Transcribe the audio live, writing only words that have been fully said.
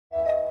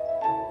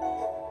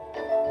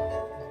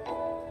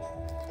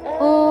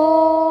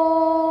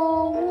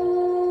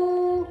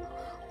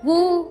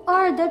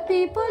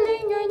people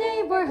in your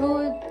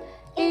neighborhood?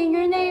 In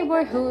your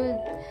neighborhood,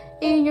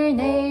 in your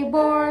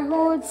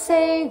neighborhood.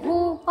 Say,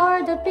 who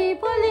are the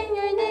people in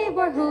your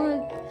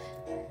neighborhood?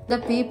 The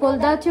people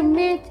that you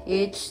meet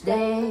each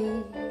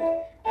day.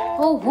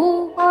 Oh,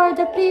 who are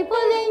the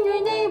people in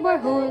your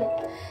neighborhood?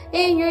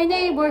 In your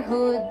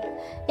neighborhood,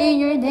 in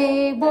your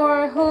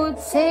neighborhood.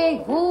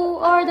 Say, who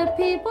are the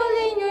people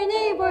in your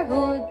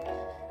neighborhood?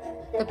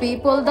 The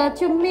people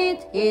that you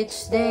meet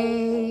each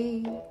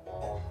day.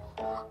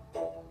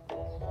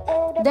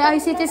 The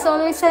ICTs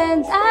always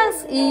send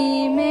us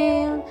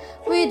email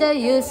with the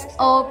use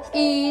of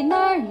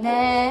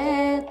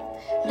internet.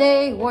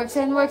 They works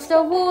and works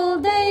the whole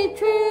day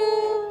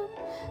through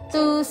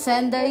to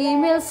send the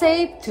email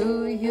safe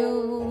to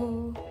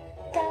you.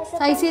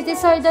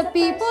 ICTs are the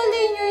people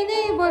in your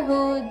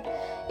neighborhood,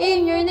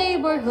 in your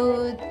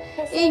neighborhood,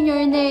 in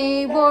your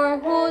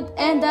neighborhood.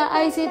 And the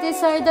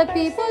ICTs are the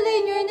people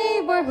in your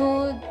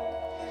neighborhood,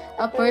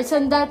 a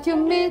person that you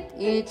meet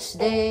each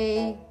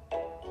day.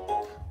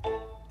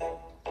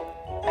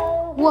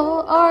 Who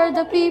are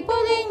the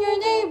people in your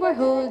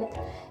neighborhood?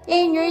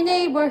 In your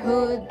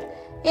neighborhood,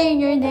 in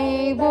your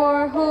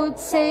neighborhood.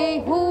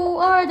 Say, who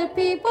are the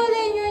people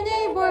in your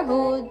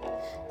neighborhood?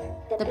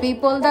 The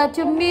people that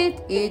you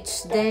meet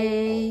each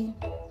day.